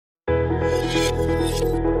Hi,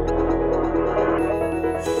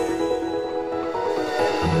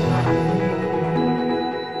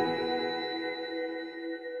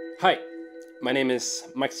 my name is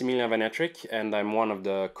Maximilian Van Aertrik and I'm one of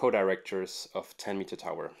the co-directors of 10 Meter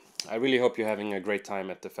Tower. I really hope you're having a great time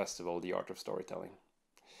at the festival, The Art of Storytelling.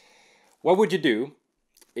 What would you do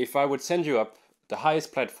if I would send you up the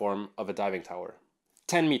highest platform of a diving tower,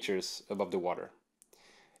 10 meters above the water?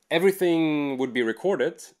 Everything would be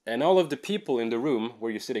recorded and all of the people in the room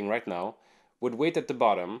where you're sitting right now would wait at the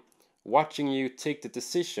bottom, watching you take the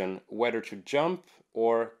decision whether to jump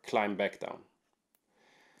or climb back down.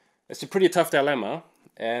 It's a pretty tough dilemma,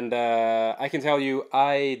 and I can tell you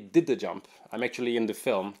I did the jump. I'm actually in the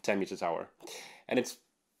film 10 Meter Tower, and it's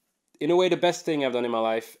in a way the best thing I've done in my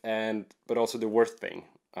life, but also the worst thing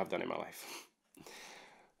I've done in my life.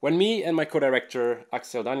 When me and my co-director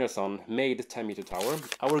Axel Danielsson made 10 Meter Tower,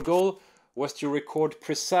 our goal was to record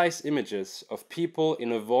precise images of people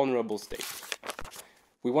in a vulnerable state.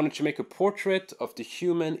 We wanted to make a portrait of the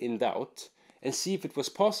human in doubt and see if it was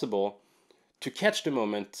possible to catch the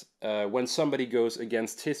moment when somebody goes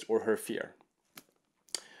against his or her fear.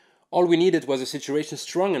 All we needed was a situation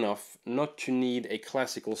strong enough not to need a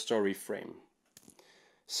classical story frame.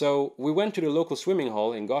 So we went to the local swimming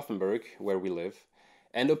hall in Gothenburg, where we live,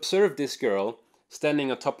 and observed this girl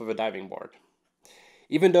standing on top of a diving board.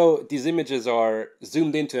 Even though these images are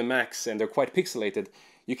zoomed into a max and they're quite pixelated,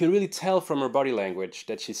 you can really tell from her body language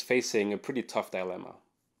that she's facing a pretty tough dilemma.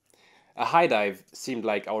 A high dive seemed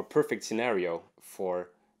like our perfect scenario for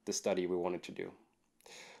the study we wanted to do.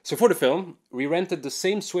 So for the film, we rented the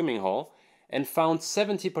same swimming hall and found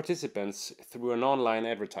 70 participants through an online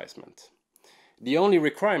advertisement. The only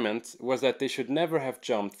requirement was that they should never have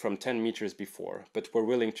jumped from 10 meters before, but were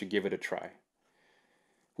willing to give it a try.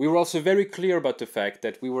 We were also very clear about the fact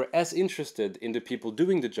that we were as interested in the people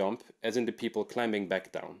doing the jump as in the people climbing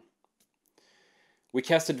back down. We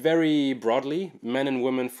casted very broadly, men and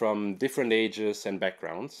women from different ages and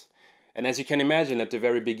backgrounds. And as you can imagine, at the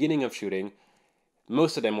very beginning of shooting,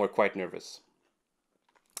 most of them were quite nervous.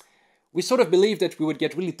 We sort of believed that we would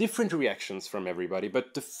get really different reactions from everybody,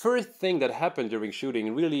 but the first thing that happened during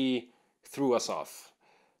shooting really threw us off.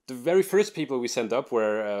 The very first people we sent up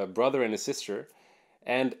were a brother and a sister,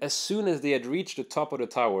 and as soon as they had reached the top of the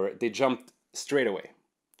tower, they jumped straight away.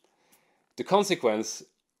 The consequence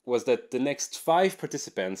was that the next 5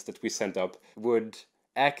 participants that we sent up would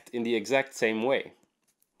act in the exact same way.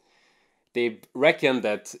 They reckoned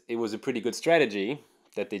that it was a pretty good strategy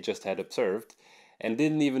that they just had observed and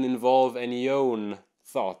didn't even involve any own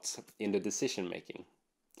thought in the decision making.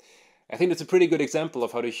 I think that's a pretty good example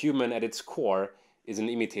of how the human at its core is an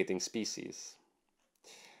imitating species.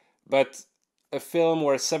 But a film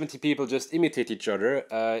where 70 people just imitate each other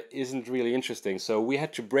isn't really interesting, so we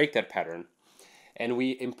had to break that pattern. And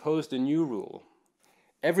we imposed a new rule.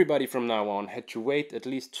 Everybody from now on had to wait at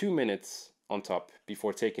least 2 minutes on top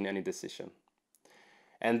before taking any decision.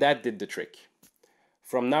 And that did the trick.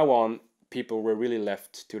 From now on, people were really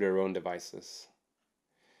left to their own devices.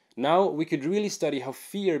 Now we could really study how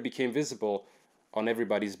fear became visible on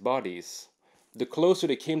everybody's bodies. The closer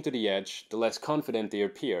they came to the edge, the less confident they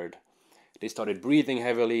appeared. They started breathing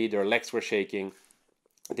heavily, their legs were shaking.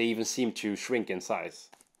 They even seemed to shrink in size.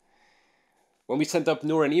 When we sent up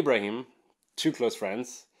Noor and Ibrahim, 2 close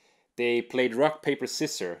friends, they played rock, paper,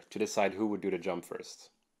 scissors to decide who would do the jump first.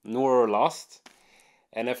 Noor lost,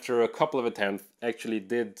 and after a couple of attempts, actually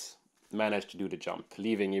did manage to do the jump,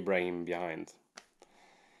 leaving Ibrahim behind.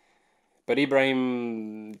 But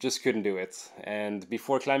Ibrahim just couldn't do it, and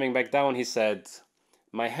before climbing back down, he said,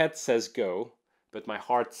 "My head says go, but my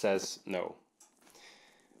heart says no."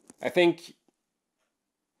 I think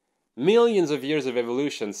millions of years of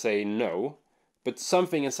evolution say no, but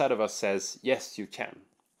something inside of us says, yes, you can.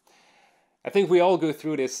 I think we all go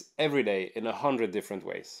through this every day in 100 different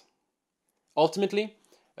ways. Ultimately,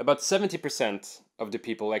 about 70% of the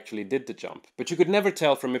people actually did the jump, but you could never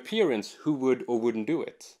tell from appearance who would or wouldn't do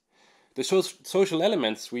it. The social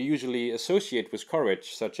elements we usually associate with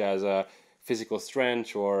courage, such as physical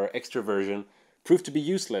strength or extroversion, proved to be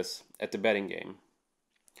useless at the betting game.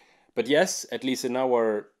 But yes, at least in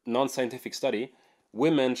our non-scientific study,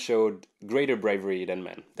 women showed greater bravery than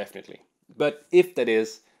men, definitely. But if that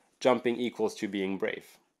is, jumping equals to being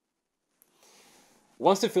brave.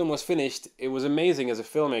 Once the film was finished, it was amazing as a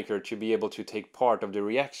filmmaker to be able to take part of the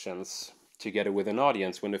reactions together with an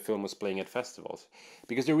audience when the film was playing at festivals.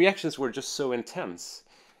 Because the reactions were just so intense.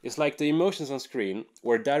 It's like the emotions on screen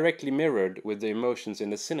were directly mirrored with the emotions in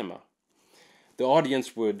the cinema. The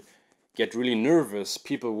audience would get really nervous,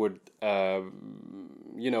 people would,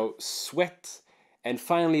 sweat, And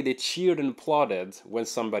finally, they cheered and applauded when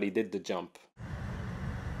somebody did the jump.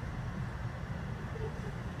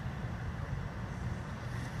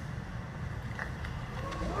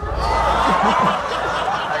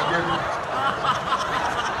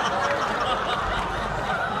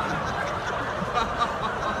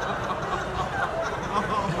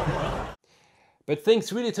 But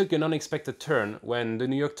things really took an unexpected turn when the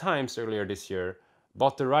New York Times earlier this year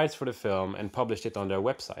bought the rights for the film and published it on their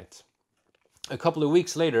website. A couple of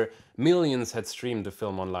weeks later, millions had streamed the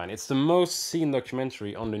film online. It's the most seen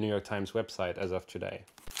documentary on the New York Times website as of today.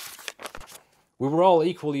 We were all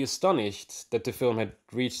equally astonished that the film had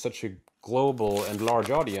reached such a global and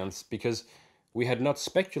large audience because we had not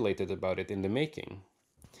speculated about it in the making.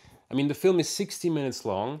 I mean, the film is 60 minutes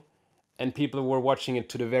long, and people were watching it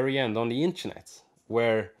to the very end on the internet,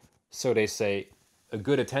 where, so they say, a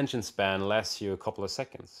good attention span lasts you a couple of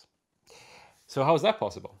seconds. So how is that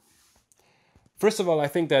possible? First of all, I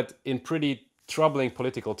think that in pretty troubling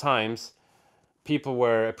political times, people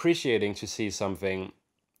were appreciating to see something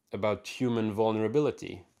about human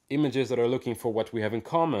vulnerability, images that are looking for what we have in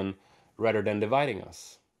common rather than dividing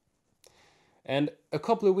us. And a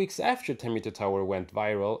couple of weeks after 10-Meter Tower went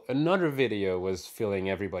viral, another video was filling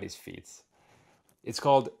everybody's feeds. It's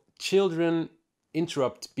called Children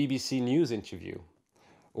Interrupt BBC News Interview,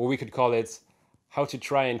 or we could call it How to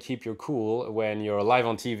Try and Keep Your Cool When You're Live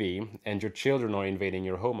on TV and Your Children Are Invading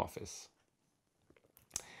Your Home Office.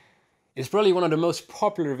 It's probably one of the most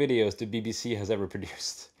popular videos the BBC has ever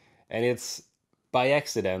produced, and it's by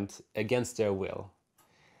accident, against their will.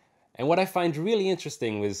 And what I find really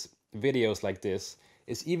interesting with videos like this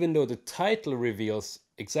is, even though the title reveals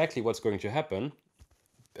exactly what's going to happen,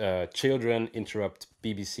 Children Interrupt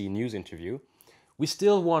BBC News Interview, we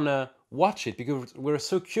still want to watch it because we're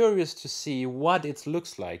so curious to see what it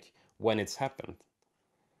looks like when it's happened.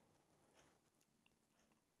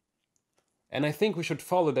 And I think we should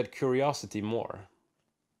follow that curiosity more.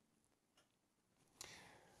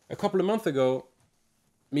 A couple of months ago,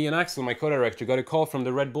 me and Axel, my co-director, got a call from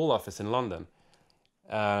the Red Bull office in London.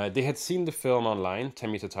 They had seen the film online,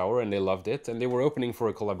 10-Meter Tower, and they loved it, and they were opening for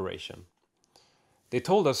a collaboration. They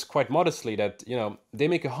told us quite modestly that, they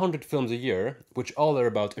make 100 films a year, which all are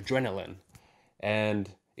about adrenaline. And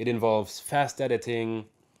it involves fast editing,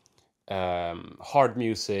 hard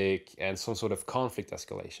music, and some sort of conflict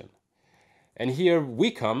escalation. And here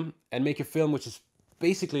we come and make a film which is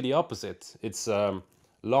basically the opposite. It's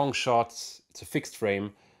long shots, it's a fixed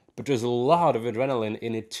frame, but there's a lot of adrenaline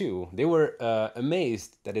in it too. They were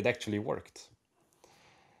amazed that it actually worked.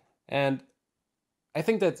 And I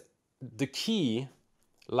think that the key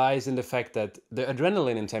lies in the fact that the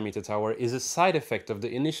adrenaline in 10-Meter Tower is a side effect of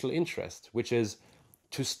the initial interest, which is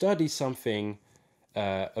to study something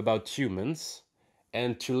about humans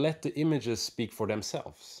and to let the images speak for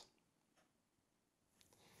themselves.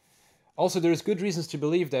 Also, there's good reasons to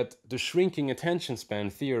believe that the shrinking attention span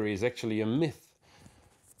theory is actually a myth,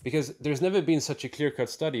 because there's never been such a clear-cut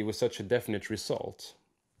study with such a definite result.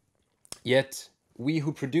 Yet, we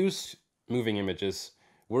who produce moving images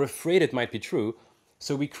were afraid it might be true,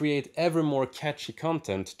 so we create ever more catchy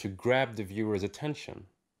content to grab the viewer's attention.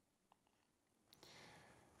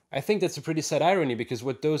 I think that's a pretty sad irony, because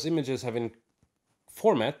what those images have in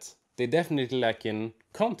format, they definitely lack in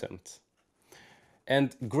content.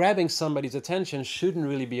 And grabbing somebody's attention shouldn't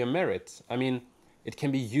really be a merit. I mean, it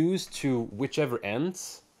can be used to whichever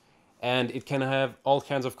ends, and it can have all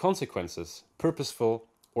kinds of consequences, purposeful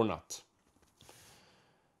or not.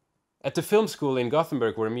 At the film school in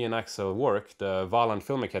Gothenburg, where me and Axel work, the Valand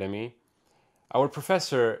Film Academy, our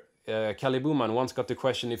professor, Kalle Boman, once got the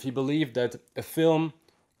question if he believed that a film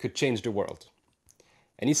could change the world.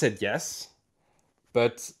 And he said yes,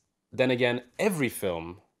 but then again, every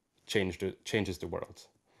film changes the world,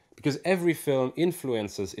 because every film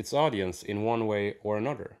influences its audience in one way or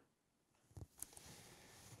another.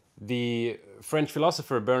 The French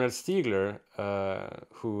philosopher Bernard Stiegler,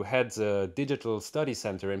 who heads a digital study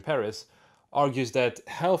center in Paris, argues that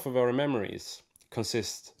half of our memories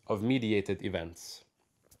consist of mediated events,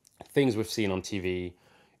 things we've seen on TV,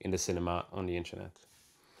 in the cinema, on the internet.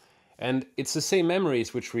 And it's the same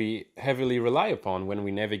memories which we heavily rely upon when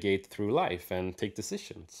we navigate through life and take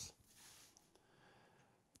decisions.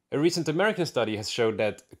 A recent American study has showed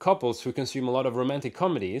that couples who consume a lot of romantic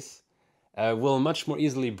comedies will much more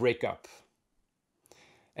easily break up.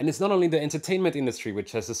 And it's not only the entertainment industry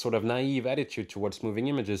which has this sort of naive attitude towards moving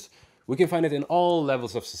images, we can find it in all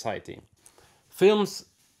levels of society. Films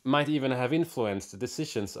might even have influenced the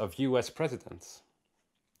decisions of US presidents.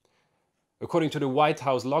 According to the White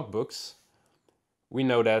House logbooks, we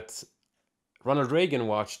know that Ronald Reagan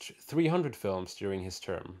watched 300 films during his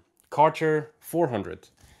term, Carter 400,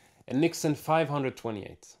 and Nixon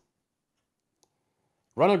 528.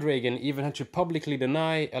 Ronald Reagan even had to publicly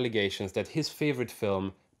deny allegations that his favorite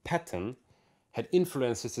film, Patton, had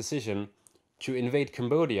influenced his decision to invade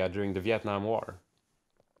Cambodia during the Vietnam War.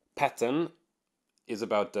 Patton is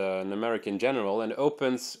about an American general and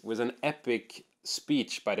opens with an epic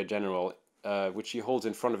speech by the general, which he holds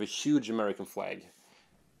in front of a huge American flag.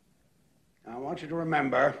 I want you to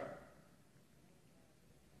remember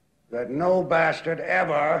that no bastard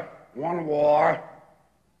ever won war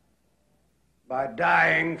by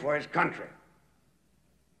dying for his country.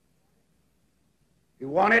 He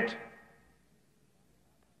won it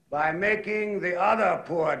by making the other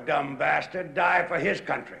poor dumb bastard die for his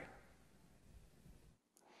country.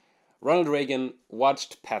 Ronald Reagan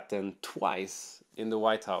watched Patton twice in the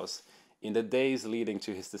White House in the days leading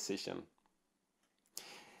to his decision.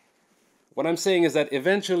 What I'm saying is that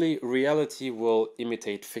eventually reality will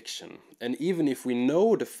imitate fiction. And even if we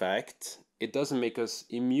know the fact, it doesn't make us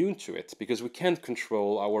immune to it because we can't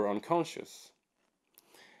control our unconscious.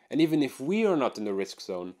 And even if we are not in the risk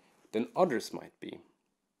zone, then others might be.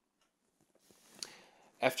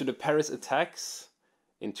 After the Paris attacks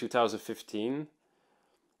in 2015,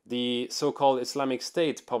 the so-called Islamic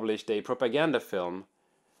State published a propaganda film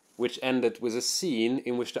which ended with a scene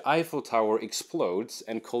in which the Eiffel Tower explodes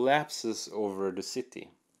and collapses over the city.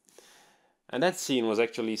 And that scene was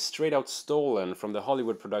actually straight out stolen from the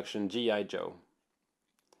Hollywood production G.I. Joe.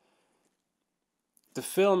 The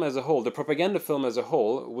film as a whole, the propaganda film as a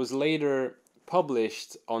whole, was later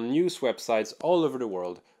published on news websites all over the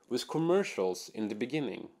world with commercials in the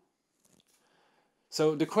beginning.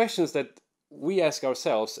 So the questions that we ask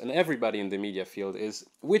ourselves and everybody in the media field is,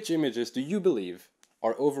 which images do you believe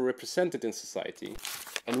are overrepresented in society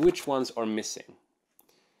and which ones are missing?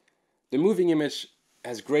 The moving image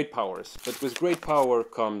has great powers, but with great power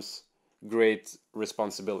comes great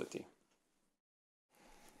responsibility.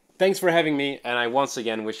 Thanks for having me, and I once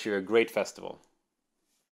again wish you a great festival.